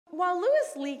while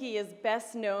Louis Leakey is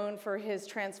best known for his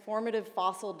transformative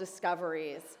fossil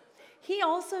discoveries, he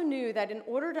also knew that in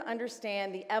order to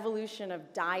understand the evolution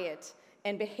of diet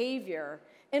and behavior,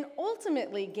 and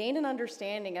ultimately gain an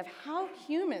understanding of how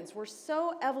humans were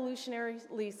so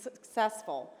evolutionarily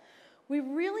successful, we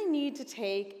really need to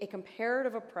take a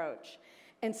comparative approach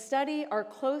and study our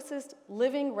closest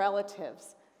living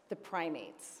relatives, the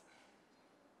primates.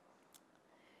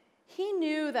 He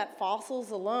knew that fossils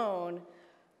alone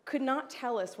could not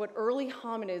tell us what early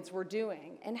hominids were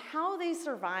doing and how they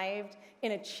survived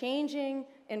in a changing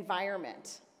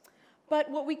environment. But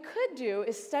what we could do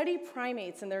is study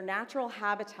primates in their natural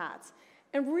habitats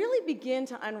and really begin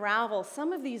to unravel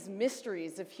some of these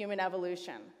mysteries of human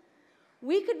evolution.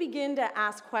 We could begin to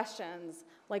ask questions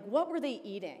like, what were they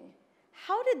eating?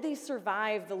 How did they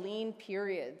survive the lean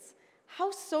periods? How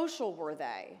social were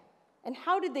they? And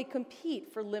how did they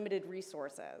compete for limited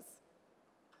resources?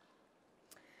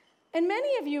 And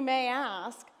many of you may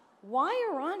ask, why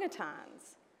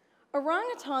orangutans?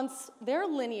 Orangutans, their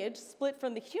lineage split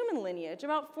from the human lineage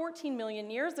about 14 million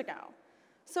years ago.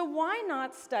 So why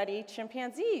not study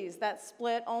chimpanzees that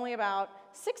split only about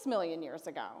 6 million years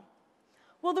ago?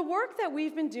 Well, the work that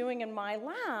we've been doing in my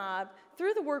lab,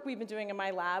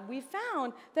 we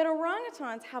found that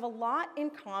orangutans have a lot in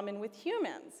common with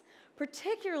humans,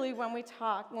 particularly when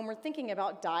we're thinking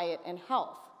about diet and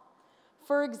health.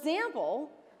 For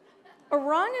example,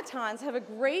 orangutans have a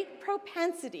great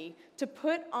propensity to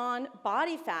put on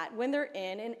body fat when they're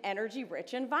in an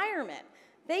energy-rich environment.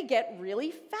 They get really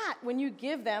fat when you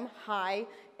give them high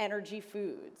energy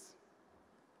foods.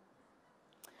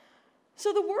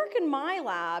 So the work in my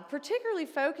lab particularly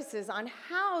focuses on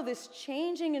how this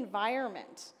changing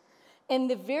environment and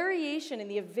the variation in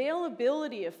the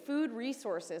availability of food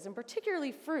resources, and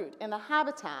particularly fruit in the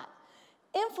habitat,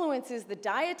 influences the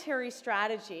dietary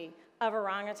strategy of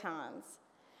orangutans,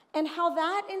 and how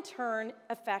that in turn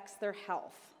affects their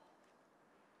health.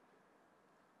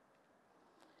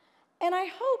 And I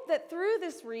hope that through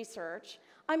this research,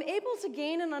 I'm able to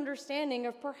gain an understanding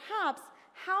of perhaps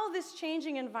how this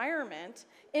changing environment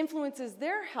influences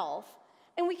their health,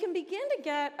 and we can begin to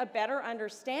get a better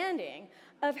understanding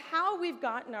of how we've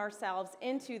gotten ourselves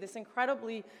into this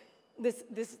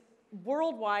this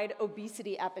worldwide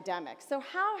obesity epidemic. So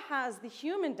how has the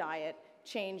human diet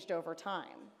changed over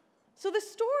time? So the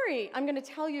story I'm going to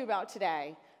tell you about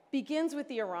today begins with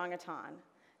the orangutan,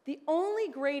 the only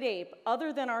great ape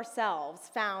other than ourselves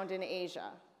found in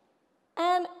Asia.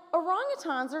 And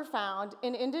orangutans are found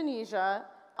in Indonesia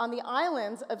on the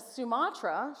islands of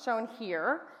Sumatra, shown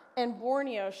here, and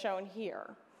Borneo, shown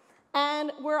here.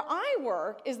 And where I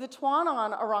work is the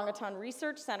Tuanan Orangutan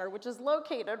Research Center, which is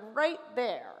located right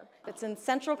there. It's in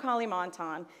central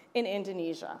Kalimantan in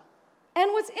Indonesia.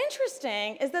 And what's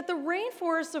interesting is that the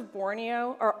rainforests of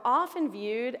Borneo are often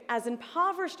viewed as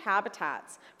impoverished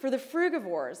habitats for the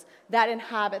frugivores that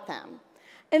inhabit them.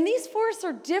 And these forests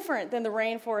are different than the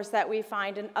rainforests that we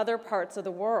find in other parts of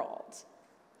the world.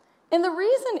 And the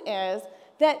reason is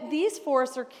that these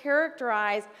forests are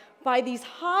characterized by these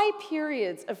high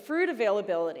periods of fruit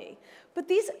availability. But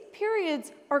these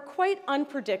periods are quite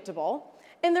unpredictable,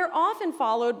 and they're often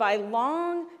followed by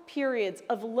long periods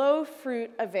of low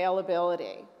fruit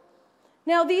availability.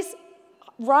 Now, these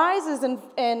rises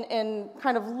in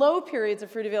kind of low periods of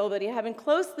fruit availability have been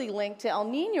closely linked to El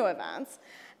Niño events.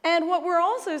 And what we're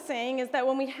also saying is that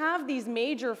when we have these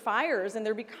major fires, and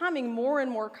they're becoming more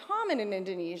and more common in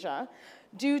Indonesia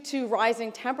due to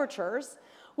rising temperatures,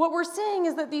 what we're seeing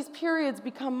is that these periods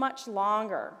become much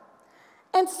longer.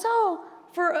 And so,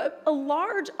 for a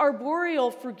large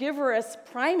arboreal frugivorous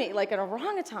primate like an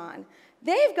orangutan,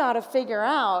 they've got to figure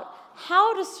out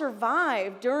how to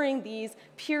survive during these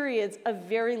periods of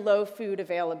very low food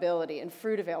availability and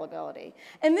fruit availability.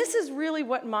 And this is really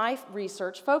what my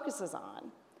research focuses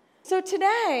on. So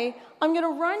today, I'm going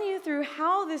to run you through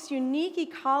how this unique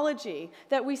ecology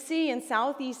that we see in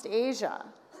Southeast Asia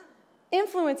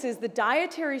influences the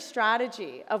dietary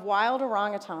strategy of wild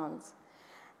orangutans,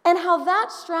 and how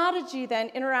that strategy then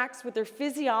interacts with their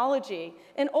physiology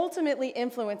and ultimately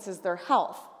influences their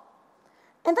health.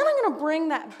 And then I'm going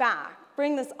to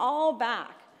bring this all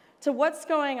back to what's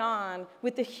going on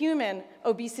with the human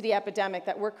obesity epidemic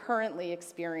that we're currently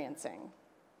experiencing.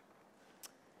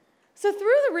 So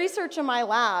through the research in my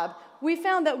lab, we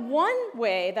found that one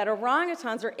way that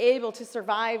orangutans are able to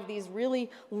survive these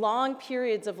really long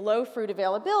periods of low fruit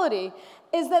availability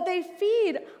is that they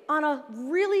feed on a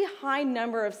really high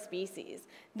number of species.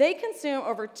 They consume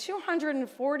over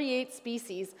 248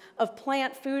 species of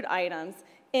plant food items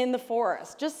in the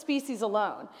forest, just species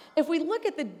alone. If we look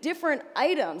at the different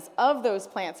items of those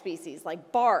plant species,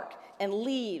 like bark and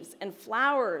leaves and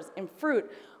flowers and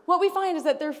fruit, what we find is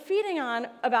that they're feeding on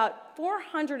about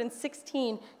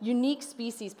 416 unique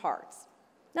species parts.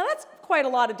 Now that's quite a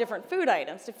lot of different food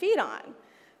items to feed on.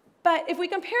 But if we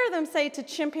compare them, say, to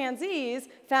chimpanzees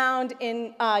found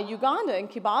in Uganda in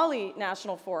Kibale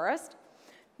National Forest,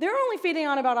 they're only feeding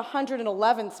on about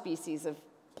 111 species of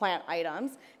plant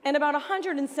items and about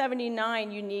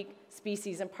 179 unique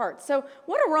species and parts. So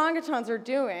what orangutans are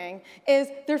doing is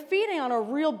they're feeding on a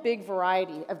real big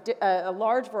variety, a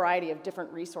large variety of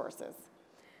different resources.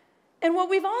 And what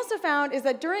we've also found is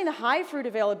that during the high fruit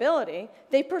availability,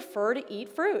 they prefer to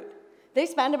eat fruit. They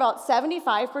spend about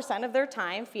 75% of their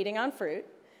time feeding on fruit,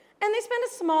 and they spend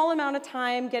a small amount of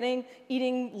time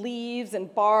eating leaves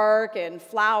and bark and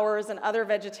flowers and other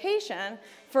vegetation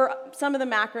for some of the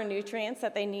macronutrients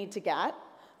that they need to get,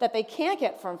 that they can't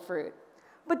get from fruit.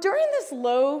 But during this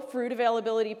low fruit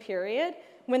availability period,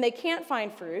 when they can't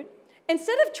find fruit,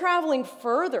 instead of traveling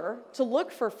further to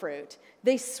look for fruit,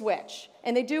 they switch,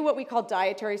 and they do what we call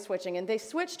dietary switching, and they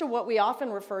switch to what we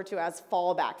often refer to as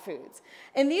fallback foods.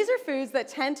 And these are foods that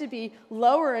tend to be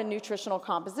lower in nutritional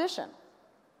composition,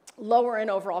 lower in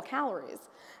overall calories.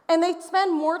 And they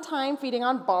spend more time feeding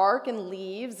on bark and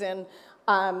leaves and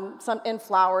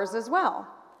flowers as well.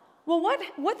 Well,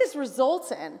 what this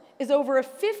results in is over a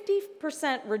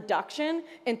 50% reduction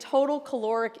in total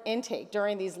caloric intake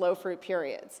during these low fruit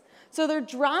periods. So they're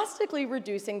drastically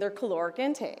reducing their caloric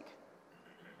intake.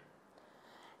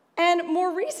 And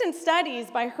more recent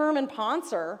studies by Herman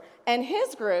Ponser and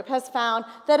his group has found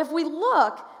that if we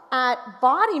look at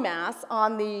body mass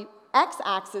on the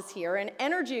x-axis here and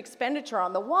energy expenditure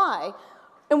on the y,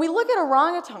 and we look at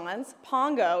orangutans,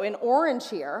 Pongo in orange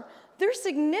here, they're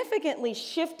significantly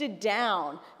shifted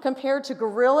down compared to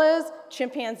gorillas,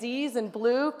 chimpanzees in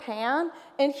blue, pan,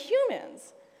 and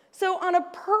humans. So on a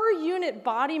per unit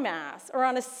body mass, or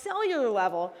on a cellular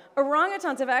level,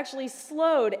 orangutans have actually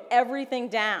slowed everything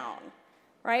down,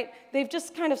 right? They've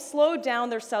just kind of slowed down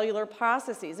their cellular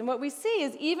processes. And what we see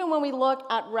is even when we look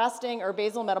at resting or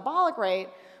basal metabolic rate,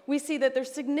 we see that they're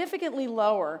significantly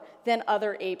lower than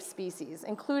other ape species,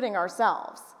 including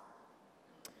ourselves.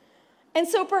 And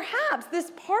so perhaps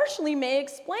this partially may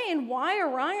explain why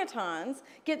orangutans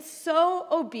get so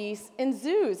obese in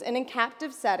zoos and in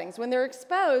captive settings when they're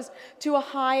exposed to a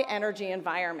high energy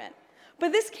environment.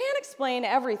 But this can't explain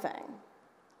everything.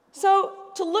 So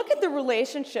to look at the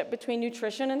relationship between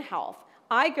nutrition and health,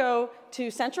 I go to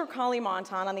central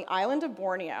Kalimantan on the island of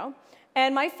Borneo,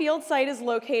 and my field site is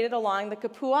located along the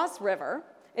Kapuas River.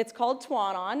 It's called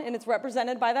Tuanon, and it's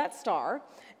represented by that star.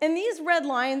 And these red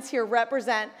lines here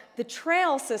represent the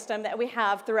trail system that we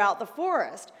have throughout the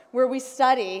forest, where we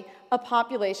study a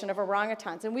population of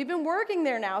orangutans. And we've been working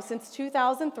there now since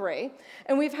 2003,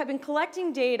 and we've been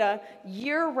collecting data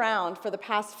year-round for the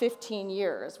past 15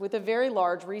 years with a very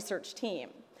large research team.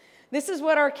 This is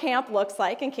what our camp looks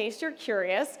like, in case you're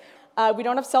curious. We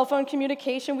don't have cell phone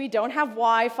communication. We don't have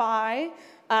Wi-Fi.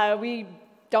 We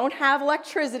don't have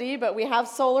electricity, but we have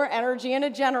solar energy and a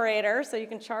generator, so you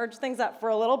can charge things up for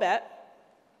a little bit.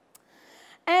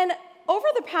 And over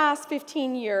the past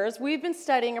 15 years, we've been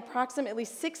studying approximately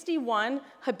 61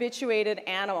 habituated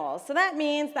animals. So that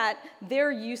means that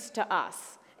they're used to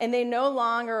us, and they no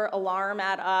longer alarm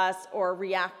at us or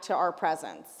react to our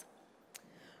presence.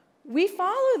 We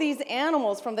follow these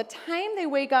animals from the time they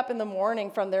wake up in the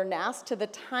morning from their nest to the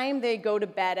time they go to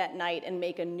bed at night and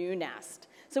make a new nest.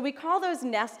 So we call those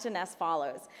nest-to-nest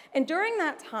follows. And during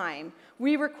that time,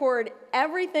 we record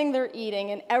everything they're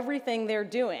eating and everything they're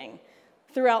doing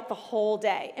throughout the whole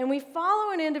day. And we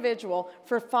follow an individual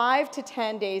for 5 to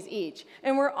 10 days each.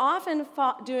 And we're often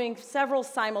doing several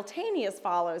simultaneous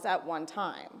follows at one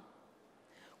time.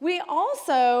 We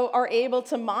also are able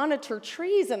to monitor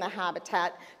trees in the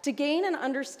habitat to gain an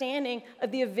understanding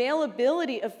of the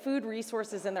availability of food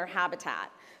resources in their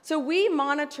habitat. So we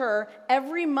monitor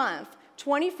every month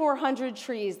 2,400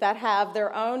 trees that have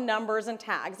their own numbers and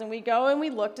tags, and we go and we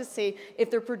look to see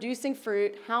if they're producing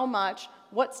fruit, how much,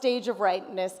 what stage of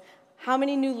ripeness, how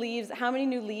many new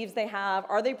leaves they have,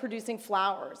 are they producing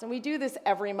flowers, and we do this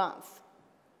every month.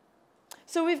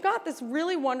 So we've got this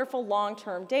really wonderful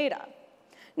long-term data.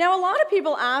 Now, a lot of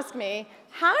people ask me,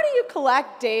 how do you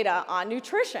collect data on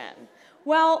nutrition?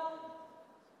 Well,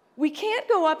 we can't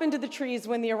go up into the trees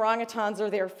when the orangutans are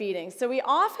there feeding, so we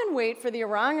often wait for the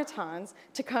orangutans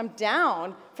to come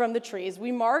down from the trees.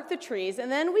 We mark the trees, and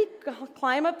then we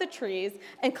climb up the trees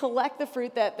and collect the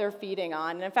fruit that they're feeding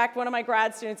on. And in fact, one of my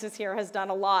grad students is here has done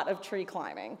a lot of tree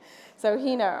climbing, so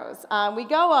he knows. We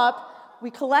go up we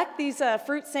collect these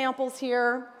fruit samples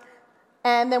here,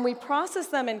 and then we process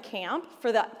them in camp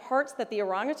for the parts that the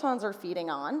orangutans are feeding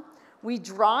on. We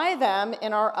dry them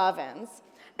in our ovens,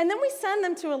 and then we send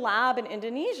them to a lab in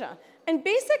Indonesia. And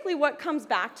basically what comes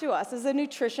back to us is a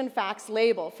nutrition facts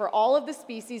label for all of the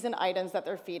species and items that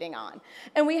they're feeding on.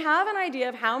 And we have an idea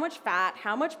of how much fat,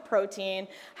 how much protein,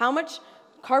 how much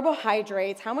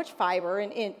carbohydrates, how much fiber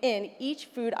in each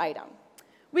food item.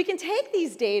 We can take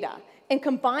these data and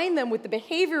combine them with the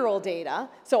behavioral data,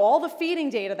 so all the feeding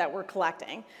data that we're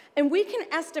collecting, and we can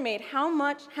estimate how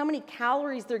many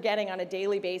calories they're getting on a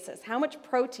daily basis, how much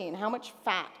protein, how much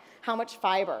fat, how much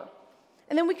fiber.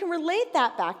 And then we can relate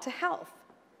that back to health.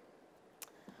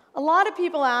 A lot of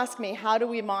people ask me, how do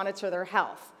we monitor their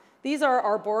health? These are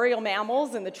arboreal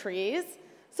mammals in the trees.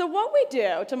 So what we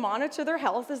do to monitor their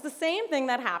health is the same thing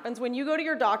that happens when you go to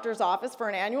your doctor's office for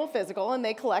an annual physical and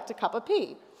they collect a cup of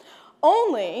pee.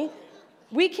 Only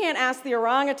we can't ask the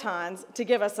orangutans to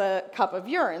give us a cup of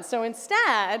urine. So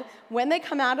instead, when they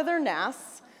come out of their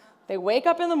nests, they wake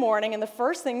up in the morning and the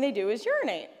first thing they do is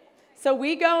urinate. So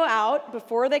we go out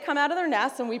before they come out of their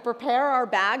nests and we prepare our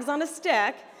bags on a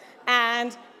stick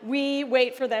and we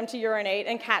wait for them to urinate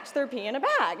and catch their pee in a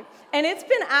bag. And it's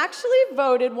been actually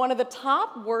voted one of the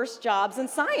top worst jobs in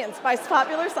science by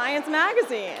Popular Science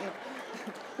magazine,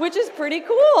 which is pretty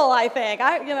cool, I think.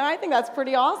 I think that's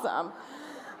pretty awesome.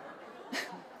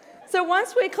 So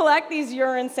once we collect these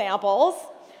urine samples,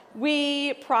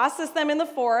 we process them in the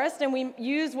forest, and we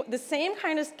use the same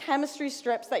kind of chemistry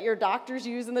strips that your doctors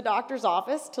use in the doctor's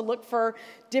office to look for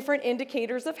different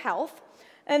indicators of health.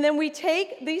 And then we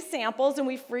take these samples and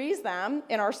we freeze them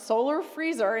in our solar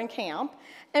freezer in camp,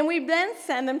 and we then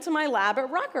send them to my lab at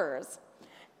Rutgers.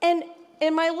 And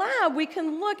in my lab, we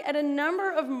can look at a number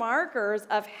of markers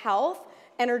of health,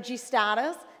 energy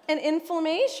status, and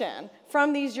inflammation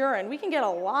from these urine. We can get a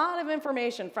lot of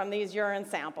information from these urine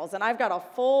samples, and I've got a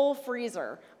full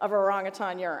freezer of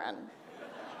orangutan urine.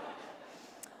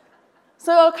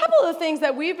 So a couple of the things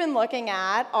that we've been looking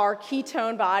at are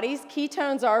ketone bodies.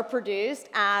 Ketones are produced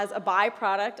as a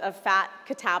byproduct of fat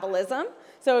catabolism.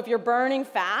 So if you're burning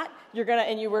fat,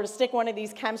 and you were to stick one of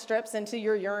these chem strips into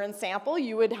your urine sample,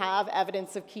 you would have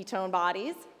evidence of ketone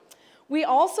bodies. We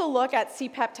also look at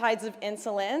C-peptides of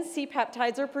insulin.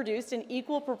 C-peptides are produced in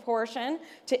equal proportion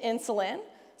to insulin.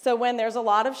 So when there's a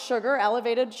lot of sugar,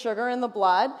 elevated sugar in the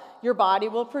blood, your body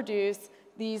will produce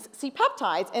these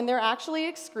C-peptides, and they're actually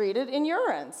excreted in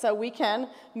urine. So we can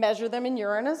measure them in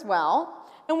urine as well.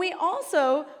 And we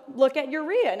also look at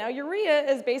urea. Now, urea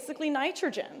is basically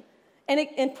nitrogen,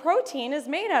 and protein is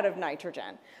made out of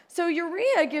nitrogen. So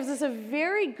urea gives us a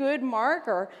very good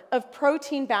marker of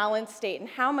protein balance state and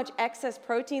how much excess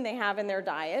protein they have in their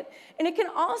diet. And it can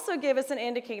also give us an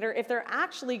indicator if they're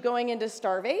actually going into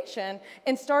starvation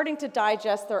and starting to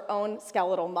digest their own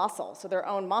skeletal muscle, so their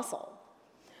own muscle.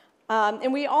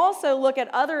 And we also look at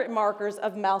other markers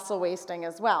of muscle wasting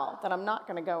as well that I'm not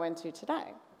going to go into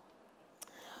today.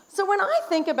 So when I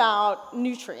think about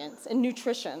nutrients and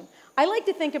nutrition, I like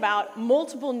to think about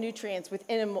multiple nutrients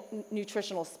within a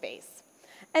nutritional space.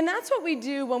 And that's what we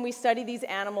do when we study these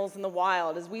animals in the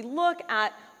wild, is we look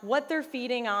at what they're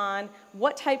feeding on,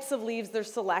 what types of leaves they're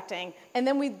selecting, and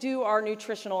then we do our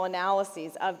nutritional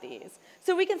analyses of these.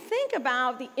 So we can think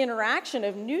about the interaction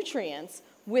of nutrients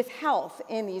with health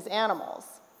in these animals.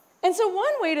 And so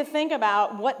one way to think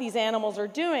about what these animals are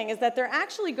doing is that they're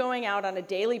actually going out on a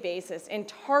daily basis and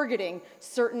targeting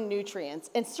certain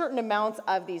nutrients and certain amounts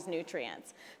of these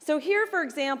nutrients. So here, for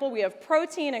example, we have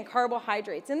protein and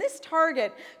carbohydrates, and this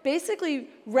target basically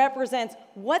represents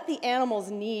what the animals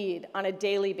need on a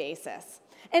daily basis.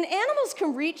 And animals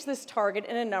can reach this target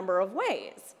in a number of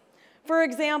ways. For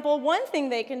example, one thing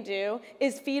they can do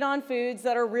is feed on foods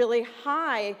that are really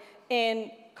high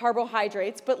in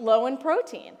carbohydrates but low in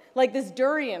protein, like this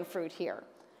durian fruit here.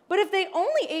 But if they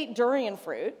only ate durian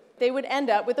fruit, they would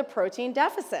end up with a protein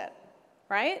deficit,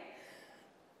 right?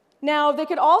 Now, they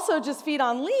could also just feed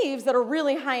on leaves that are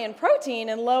really high in protein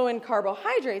and low in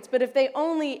carbohydrates, but if they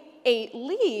only ate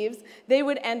leaves, they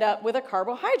would end up with a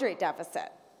carbohydrate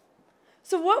deficit.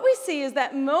 So what we see is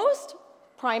that most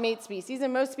primate species,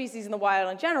 and most species in the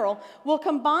wild in general, will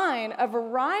combine a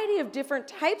variety of different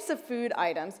types of food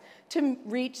items to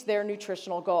reach their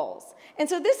nutritional goals. And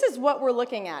so this is what we're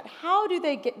looking at. How do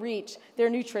they reach their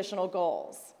nutritional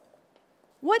goals?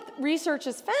 What research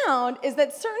has found is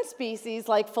that certain species,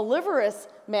 like folivorous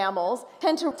mammals,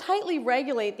 tend to tightly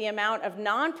regulate the amount of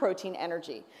non-protein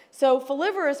energy. So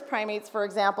folivorous primates, for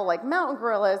example, like mountain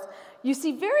gorillas, you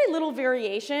see very little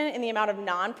variation in the amount of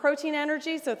non-protein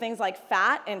energy, so things like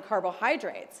fat and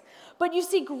carbohydrates. But you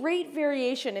see great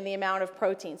variation in the amount of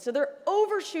protein. So they're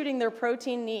overshooting their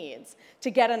protein needs to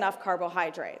get enough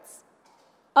carbohydrates.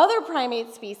 Other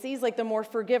primate species, like the more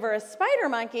frugivorous spider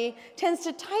monkey, tends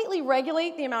to tightly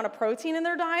regulate the amount of protein in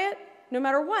their diet. No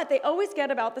matter what, they always get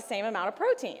about the same amount of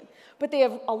protein. But they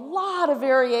have a lot of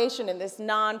variation in this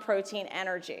non-protein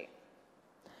energy.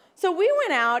 So we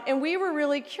went out and we were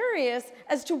really curious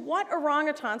as to what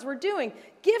orangutans were doing.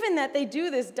 Given that they do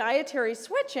this dietary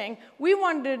switching, we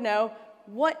wanted to know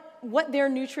what their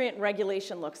nutrient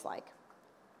regulation looks like.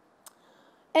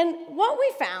 And what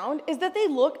we found is that they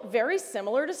look very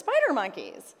similar to spider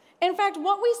monkeys. In fact,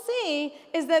 what we see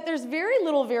is that there's very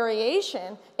little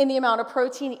variation in the amount of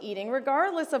protein eating,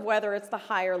 regardless of whether it's the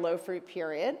high or low fruit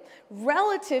period,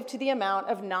 relative to the amount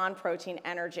of non-protein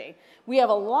energy. We have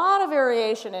a lot of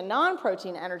variation in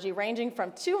non-protein energy, ranging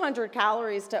from 200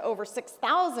 calories to over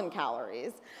 6,000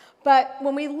 calories. But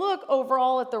when we look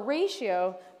overall at the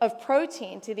ratio of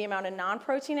protein to the amount of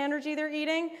non-protein energy they're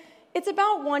eating, it's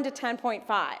about 1 to 10.5.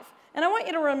 And I want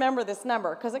you to remember this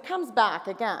number because it comes back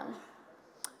again.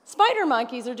 Spider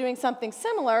monkeys are doing something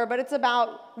similar, but it's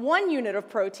about 1 unit of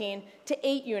protein to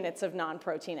 8 units of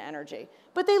non-protein energy.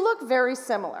 But they look very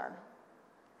similar.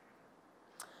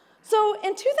 So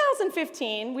in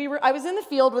 2015, I was in the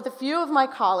field with a few of my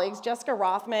colleagues, Jessica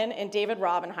Rothman and David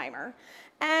Robbenheimer,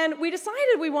 and we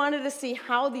decided we wanted to see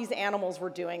how these animals were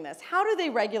doing this. How do they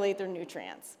regulate their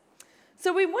nutrients?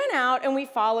 So we went out and we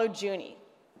followed Junie.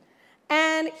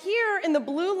 And here in the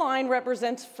blue line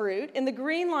represents fruit, and the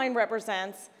green line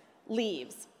represents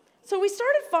leaves. So we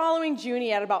started following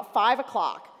Junie at about 5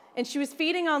 o'clock, and she was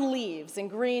feeding on leaves in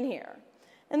green here.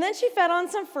 And then she fed on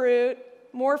some fruit,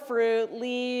 more fruit,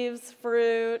 leaves,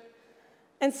 fruit,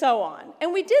 and so on.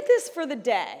 And we did this for the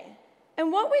day.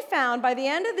 And what we found, by the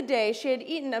end of the day, she had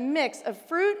eaten a mix of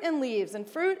fruit and leaves and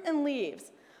fruit and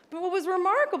leaves. But what was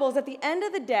remarkable is at the end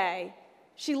of the day,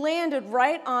 she landed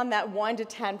right on that 1 to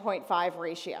 10.5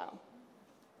 ratio.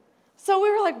 So we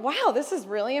were like, wow, this is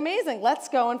really amazing. Let's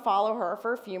go and follow her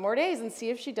for a few more days and see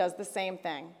if she does the same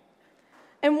thing.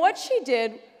 And what she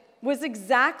did was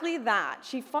exactly that.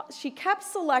 She kept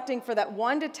selecting for that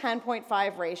 1 to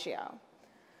 10.5 ratio.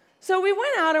 So we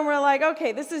went out and we're like,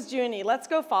 okay, this is Junie. Let's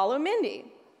go follow Mindy.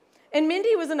 And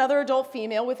Mindy was another adult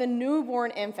female with a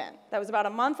newborn infant that was about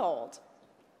a month old.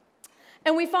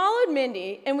 And we followed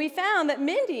Mindy, and we found that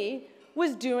Mindy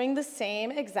was doing the same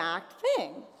exact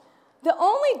thing. The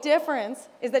only difference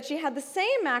is that she had the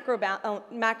same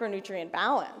macronutrient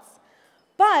balance,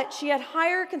 but she had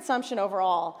higher consumption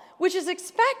overall, which is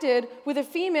expected with a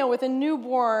female with a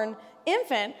newborn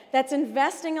infant that's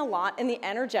investing a lot in the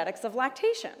energetics of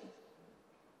lactation.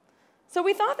 So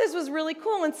we thought this was really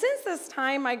cool, and since this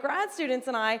time, my grad students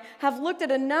and I have looked at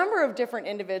a number of different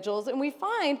individuals, and we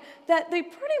find that they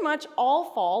pretty much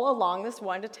all fall along this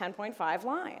 1 to 10.5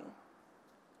 line.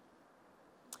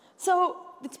 So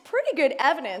it's pretty good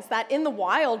evidence that in the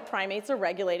wild, primates are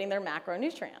regulating their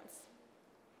macronutrients.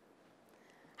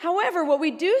 However, what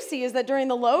we do see is that during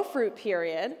the low fruit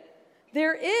period,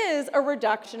 there is a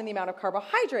reduction in the amount of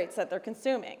carbohydrates that they're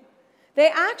consuming. They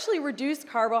actually reduce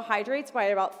carbohydrates by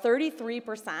about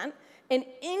 33% and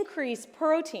increase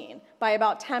protein by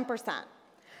about 10%.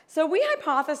 So we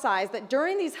hypothesize that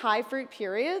during these high fruit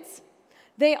periods,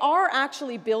 they are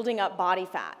actually building up body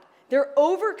fat. They're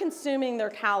over-consuming their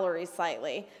calories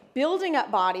slightly, building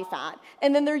up body fat,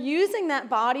 and then they're using that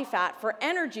body fat for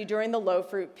energy during the low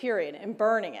fruit period and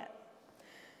burning it.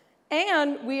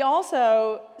 And we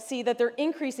also see that they're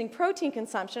increasing protein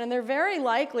consumption, and they're very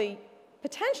likely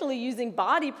potentially using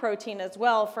body protein as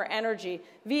well for energy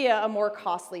via a more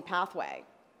costly pathway.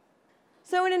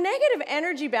 So in a negative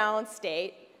energy balance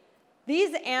state,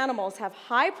 these animals have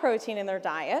high protein in their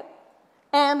diet,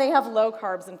 and they have low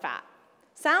carbs and fat.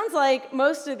 Sounds like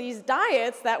most of these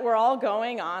diets that we're all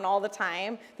going on all the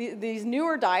time, these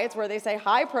newer diets where they say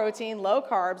high protein, low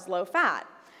carbs, low fat.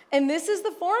 And this is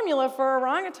the formula for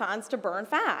orangutans to burn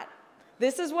fat.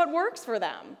 This is what works for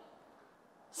them.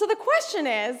 So the question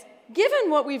is, given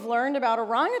what we've learned about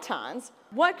orangutans,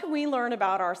 what can we learn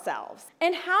about ourselves?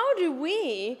 And how do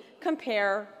we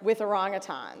compare with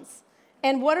orangutans?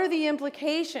 And what are the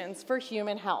implications for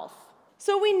human health?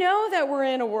 So we know that we're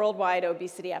in a worldwide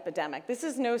obesity epidemic. This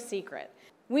is no secret.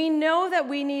 We know that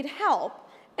we need help,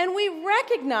 and we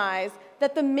recognize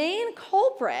that the main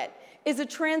culprit is a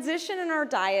transition in our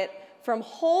diet from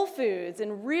whole foods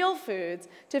and real foods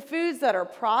to foods that are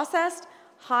processed,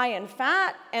 high in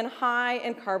fat, and high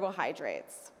in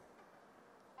carbohydrates.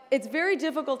 It's very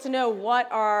difficult to know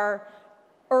what our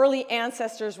early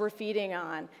ancestors were feeding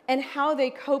on and how they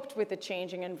coped with the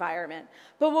changing environment.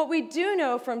 But what we do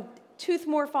know from tooth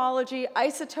morphology,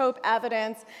 isotope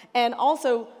evidence, and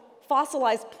also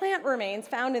fossilized plant remains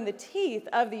found in the teeth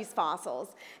of these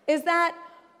fossils is that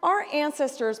our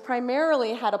ancestors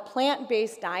primarily had a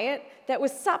plant-based diet that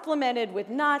was supplemented with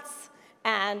nuts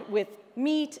and with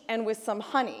meat and with some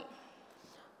honey.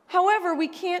 However, we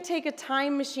can't take a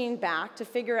time machine back to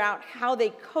figure out how they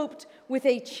coped with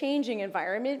a changing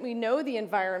environment. We know the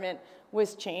environment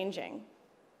was changing.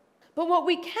 But what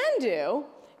we can do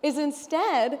is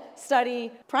instead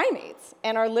study primates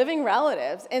and our living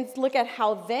relatives and look at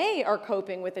how they are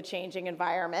coping with a changing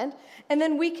environment, and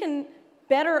then we can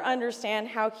better understand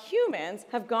how humans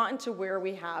have gotten to where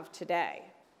we have today.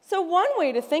 So one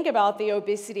way to think about the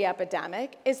obesity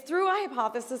epidemic is through a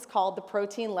hypothesis called the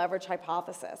protein leverage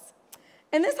hypothesis.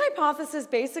 And this hypothesis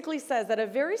basically says that a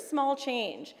very small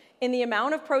change in the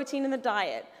amount of protein in the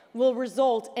diet will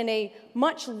result in a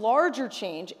much larger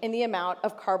change in the amount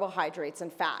of carbohydrates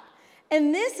and fat.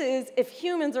 And this is if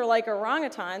humans are like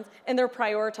orangutans and they're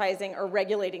prioritizing or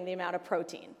regulating the amount of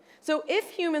protein. So if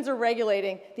humans are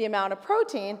regulating the amount of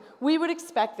protein, we would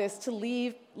expect this to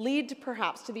lead to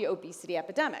perhaps to the obesity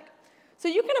epidemic. So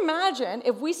you can imagine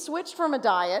if we switched from a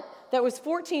diet that was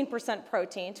 14%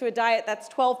 protein to a diet that's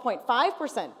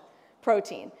 12.5%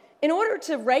 protein. In order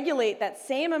to regulate that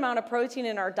same amount of protein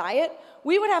in our diet,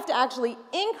 we would have to actually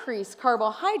increase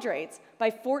carbohydrates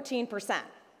by 14%.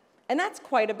 And that's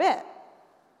quite a bit.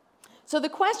 So the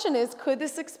question is, could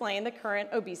this explain the current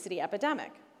obesity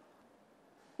epidemic?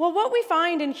 Well, what we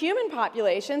find in human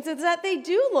populations is that they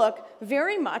do look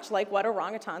very much like what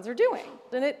orangutans are doing.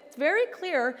 And it's very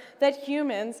clear that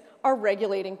humans are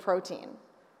regulating protein.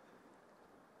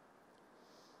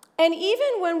 And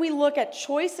even when we look at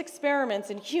choice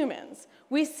experiments in humans,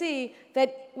 we see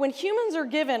that when humans are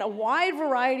given a wide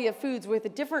variety of foods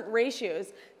with different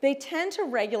ratios, they tend to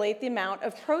regulate the amount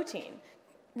of protein,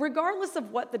 regardless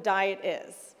of what the diet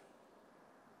is.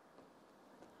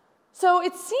 So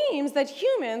it seems that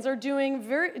humans are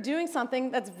doing something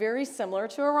that's very similar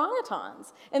to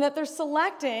orangutans, in that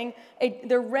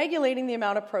they're regulating the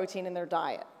amount of protein in their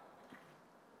diet.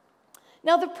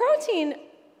 Now, the protein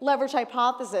leverage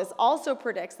hypothesis also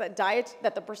predicts that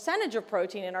the percentage of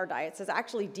protein in our diets has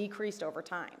actually decreased over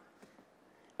time.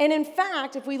 And in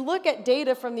fact, if we look at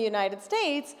data from the United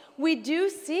States, we do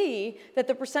see that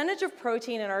the percentage of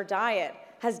protein in our diet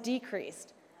has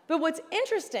decreased. But what's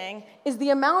interesting is the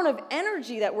amount of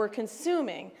energy that we're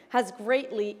consuming has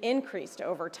greatly increased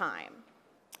over time.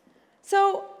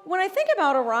 So when I think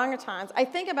about orangutans, I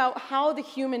think about how the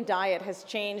human diet has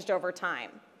changed over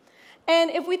time.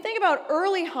 And if we think about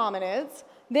early hominids,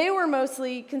 they were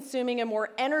mostly consuming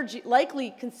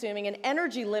likely consuming an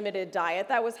energy-limited diet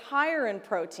that was higher in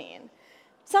protein,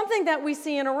 something that we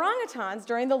see in orangutans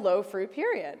during the low fruit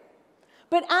period.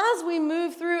 But as we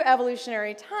move through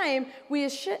evolutionary time, we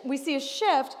see a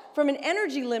shift from an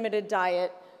energy-limited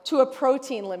diet to a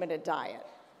protein-limited diet.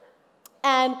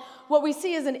 And what we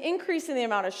see is an increase in the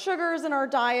amount of sugars in our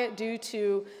diet due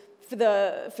to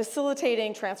the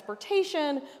facilitating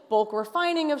transportation, bulk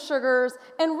refining of sugars,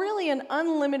 and really an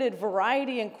unlimited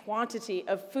variety and quantity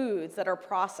of foods that are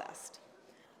processed.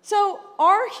 So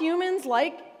are humans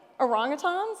like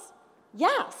orangutans?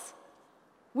 Yes.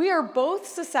 We are both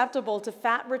susceptible to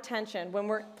fat retention when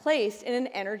we're placed in an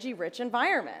energy-rich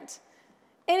environment.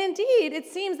 And indeed, it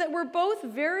seems that we're both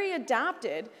very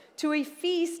adapted to a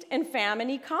feast and famine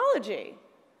ecology.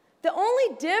 The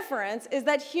only difference is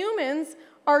that humans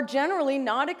are generally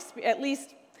not, at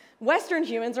least Western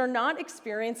humans, are not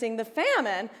experiencing the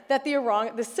famine that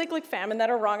the cyclic famine that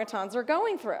orangutans are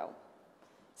going through.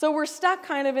 So we're stuck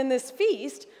kind of in this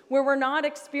feast where we're not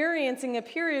experiencing a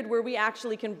period where we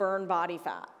actually can burn body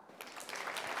fat.